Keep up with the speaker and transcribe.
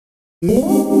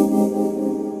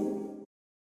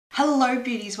Hello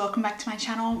beauties, welcome back to my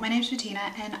channel. My name is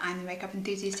Bettina and I'm the makeup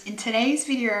enthusiast. In today's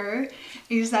video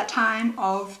is that time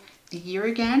of the year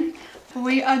again.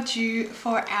 We are due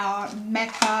for our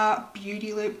Mecca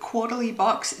Beauty Loop quarterly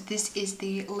box. This is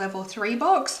the level 3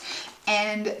 box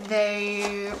and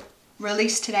they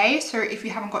released today, so if you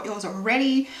haven't got yours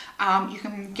already, you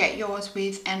can get yours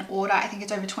with an order. I think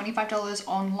it's over $25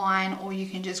 online, or you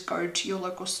can just go to your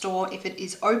local store if it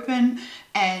is open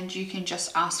and you can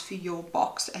just ask for your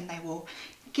box and they will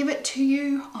give it to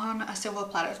you on a silver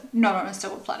platter. Not on a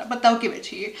silver platter, but they'll give it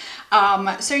to you.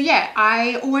 So yeah,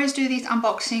 I always do these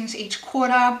unboxings each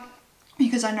quarter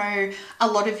because I know a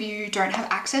lot of you don't have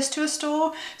access to a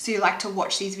store, so you like to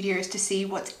watch these videos to see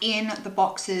what's in the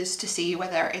boxes, to see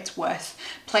whether it's worth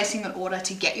placing an order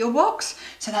to get your box.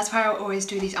 So that's why I always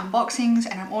do these unboxings,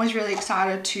 and I'm always really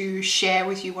excited to share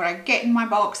with you what I get in my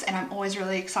box, and I'm always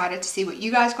really excited to see what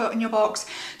you guys got in your box.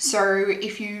 So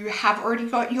if you have already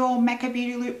got your Mecca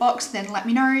Beauty Loop box, then let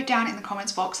me know down in the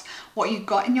comments box what you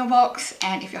got in your box,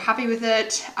 and if you're happy with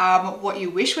it, what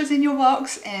you wish was in your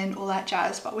box and all that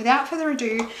jazz. But without further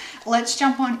ado, let's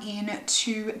jump on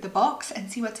into the box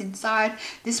and see what's inside.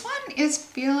 This one is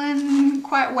feeling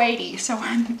quite weighty, so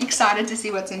I'm excited to see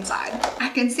what's inside. I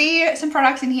can see some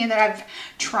products in here that I've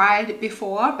tried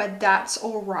before, but that's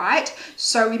all right.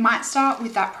 So we might start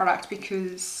with that product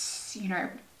because, you know,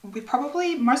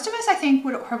 most of us I think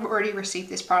would have already received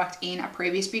this product in a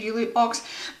previous Beauty Loop box,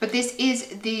 but this is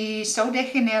the Sol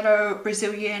de Janeiro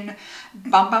Brazilian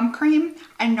Bum Bum Cream.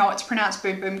 I know it's pronounced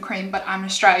Boom Boom Cream, but I'm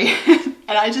Australian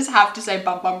and I just have to say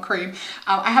Bum Bum Cream.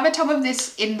 I have a tub of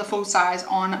this in the full size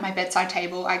on my bedside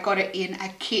table. I got it in a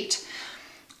kit,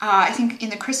 I think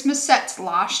in the Christmas sets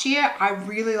last year. I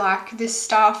really like this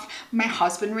stuff. My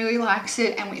husband really likes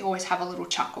it, and we always have a little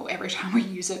chuckle every time we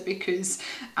use it because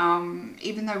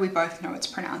even though we both know it's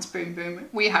pronounced Boom Boom,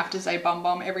 we have to say Bum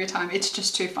Bum every time. It's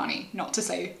just too funny not to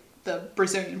say the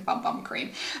Brazilian Bum Bum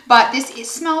Cream. But it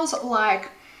smells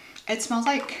like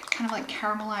kind of like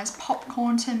caramelized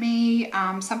popcorn to me.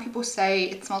 Some people say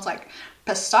it smells like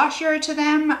pistachio to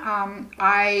them.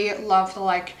 I love the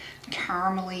like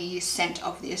caramelly scent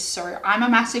of this, so I'm a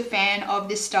massive fan of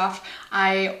this stuff.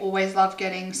 I always love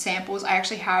getting samples. I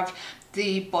actually have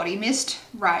the body mist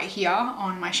right here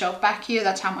on my shelf back here.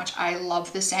 That's how much I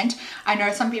love the scent. I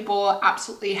know some people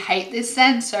absolutely hate this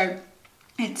scent, so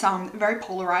it's very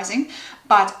polarizing,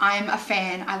 but I'm a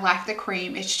fan. I like the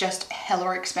cream. It's just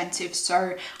hella expensive,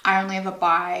 so I only ever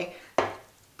buy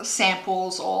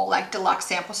samples or like deluxe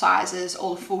sample sizes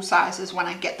or full sizes when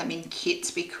I get them in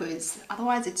kits, because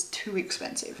otherwise it's too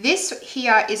expensive. This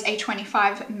here is a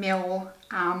 25 ml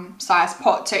size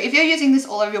pot, so if you're using this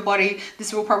all over your body,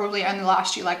 this will probably only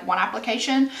last you like one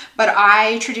application, but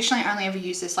I traditionally only ever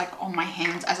use this like on my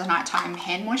hands as a nighttime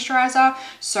hand moisturizer,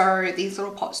 so these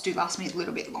little pots do last me a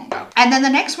little bit longer. And then the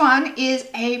next one is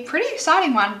a pretty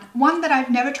exciting one that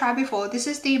I've never tried before. This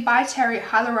is the By Terry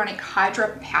Hyaluronic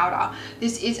Hydra Powder.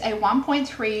 This is a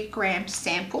 1.3 gram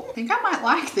sample. I think I might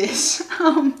like this.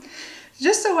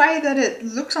 Just the way that it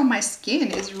looks on my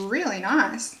skin is really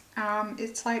nice.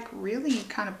 It's like really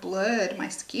kind of blurred my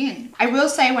skin. I will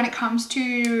say when it comes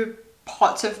to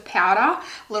pots of powder,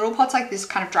 little pots like this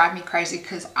kind of drive me crazy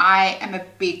because I am a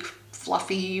big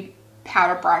fluffy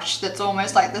powder brush that's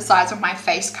almost like the size of my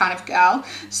face kind of girl.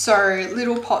 So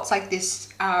little pots like this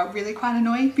are really quite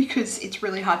annoying because it's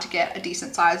really hard to get a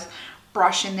decent size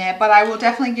brush in there, but I will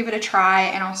definitely give it a try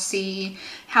and I'll see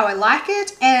how I like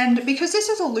it. And because this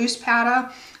is a loose powder,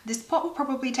 this pot will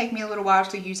probably take me a little while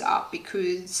to use up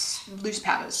because loose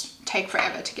powders take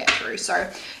forever to get through. So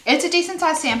it's a decent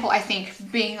sized sample, I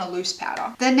think, being a loose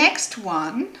powder. The next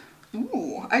one,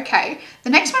 ooh, okay. The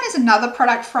next one is another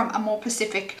product from Amore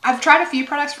Pacific. I've tried a few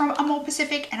products from Amore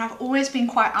Pacific and I've always been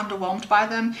quite underwhelmed by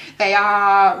them. They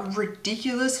are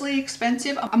ridiculously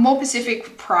expensive. Amore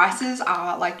Pacific prices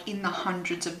are like in the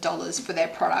hundreds of dollars for their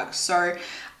products. So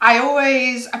I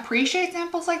always appreciate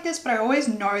samples like this, but I always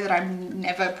know that I'm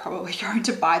never probably going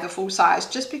to buy the full size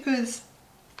just because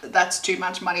that's too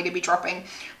much money to be dropping.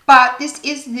 But this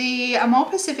is the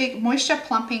Amore Pacific Moisture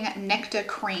Plumping Nectar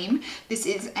Cream. This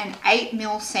is an 8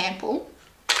 ml sample.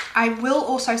 I will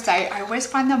also say I always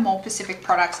find the Amore Pacific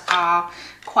products are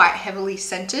quite heavily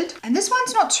scented, and this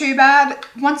one's not too bad.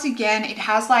 Once again, it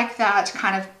has like that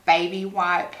kind of baby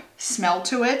wipe smell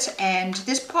to it, and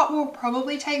this pot will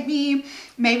probably take me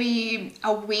maybe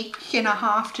a week and a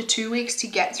half to 2 weeks to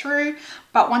get through.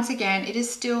 But once again, it is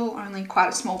still only quite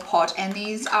a small pot, and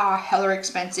these are hella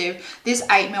expensive. This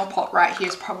 8 ml pot right here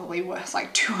is probably worth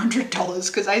like $200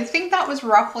 because I think that was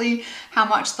roughly how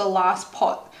much the last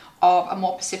pot of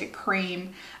Amore Pacific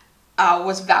cream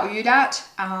was valued at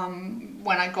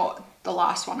when I got the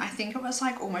last one. I think it was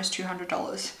like almost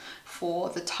 $200 for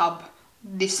the tub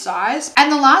this size.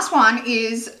 And the last one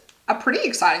is a pretty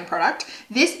exciting product.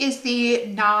 This is the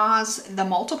NARS The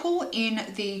Multiple in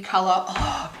the color,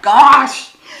 oh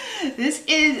gosh, this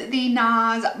is the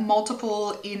NARS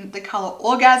Multiple in the color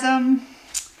Orgasm.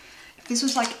 If this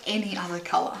was like any other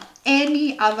color,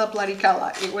 any other bloody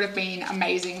color, it would have been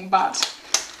amazing, but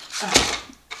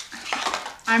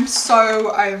I'm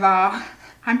so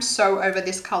over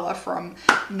this color from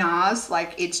NARS.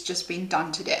 Like, it's just been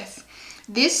done to death.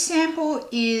 This sample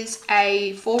is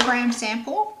a 4-gram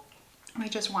sample. Let me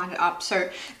just wind it up. So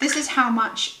this is how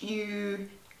much you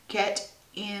get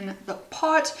in the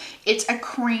pot. It's a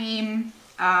cream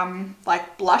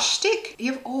like blush stick.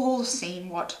 You've all seen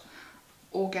what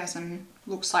Orgasm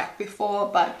looks like before,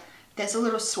 but there's a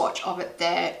little swatch of it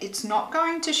there. It's not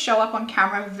going to show up on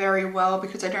camera very well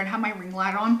because I don't have my ring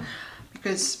light on,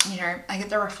 because, you know, I get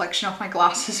the reflection off my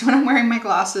glasses when I'm wearing my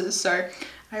glasses. So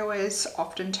I always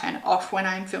often turn it off when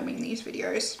I'm filming these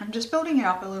videos. I'm just building it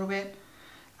up a little bit.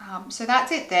 So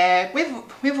that's it there.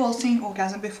 We've all seen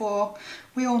Orgasm before.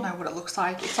 We all know what it looks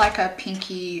like. It's like a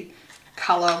pinky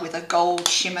color with a gold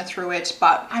shimmer through it,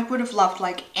 but I would have loved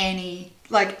like any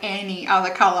other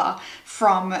color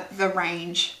from the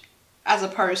range as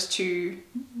opposed to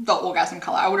the Orgasm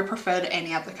color. I would have preferred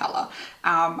any other color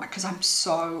because I'm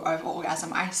so over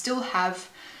Orgasm. I still have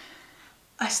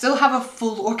a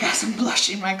full Orgasm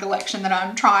blush in my collection that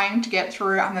I'm trying to get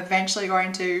through. I'm eventually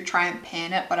going to try and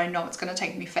pan it, but I know it's going to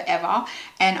take me forever,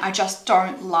 and I just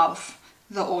don't love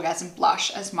the Orgasm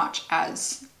blush as much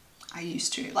as I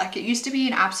used to. Like, it used to be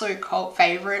an absolute cult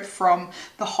favorite from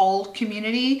the whole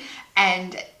community,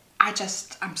 and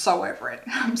I'm so over it.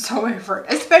 I'm so over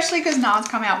it. Especially because NARS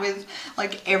come out with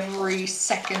like every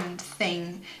second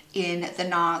thing in the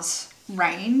NARS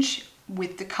range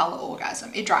with the color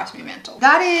Orgasm. It drives me mental.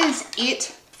 That is it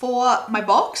for my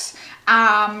box.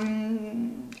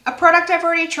 A product I've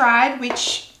already tried,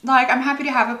 which, like, I'm happy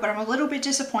to have it, but I'm a little bit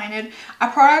disappointed. A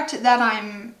product that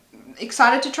I'm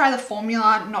excited to try the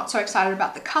formula, not so excited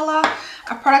about the color.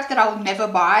 A product that I'll never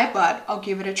buy, but I'll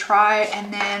give it a try.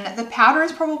 And then the powder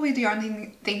is probably the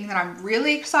only thing that I'm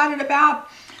really excited about.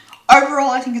 Overall,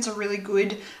 I think it's a really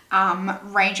good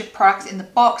range of products in the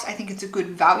box. I think it's a good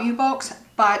value box,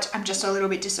 but I'm just a little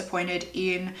bit disappointed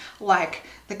in like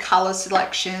the color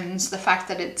selections, the fact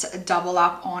that it's a double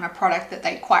up on a product that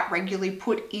they quite regularly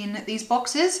put in these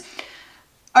boxes.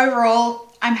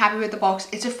 Overall, I'm happy with the box.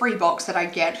 It's a free box that I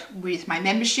get with my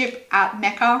membership at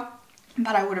Mecca,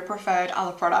 but I would have preferred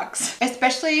other products,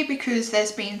 especially because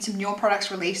there's been some newer products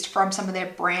released from some of their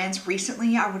brands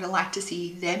recently. I would have liked to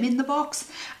see them in the box.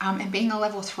 And being a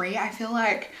level 3, I feel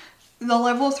like the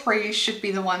level 3s should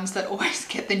be the ones that always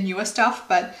get the newer stuff,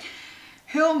 but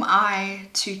who am I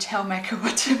to tell Mecca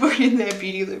what to put in their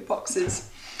beauty loop boxes?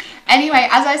 Anyway,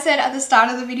 as I said at the start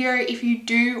of the video, if you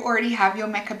do already have your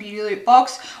Mecca Beauty Loop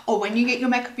box, or when you get your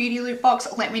Mecca Beauty Loop box,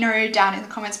 let me know down in the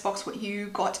comments box what you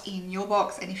got in your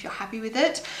box and if you're happy with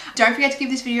it. Don't forget to give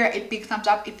this video a big thumbs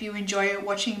up if you enjoy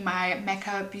watching my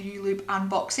Mecca Beauty Loop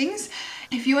unboxings.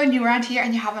 If you are new around here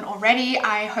and you haven't already,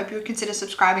 I hope you would consider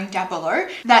subscribing down below.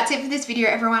 That's it for this video,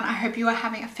 everyone. I hope you are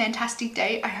having a fantastic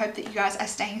day. I hope that you guys are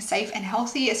staying safe and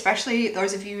healthy, especially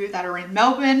those of you that are in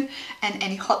Melbourne and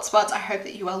any hotspots. I hope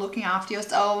that you are looking after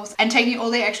yourselves and taking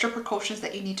all the extra precautions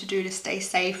that you need to do to stay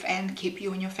safe and keep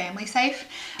you and your family safe.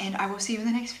 And I will see you in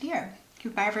the next video.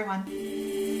 Goodbye, everyone.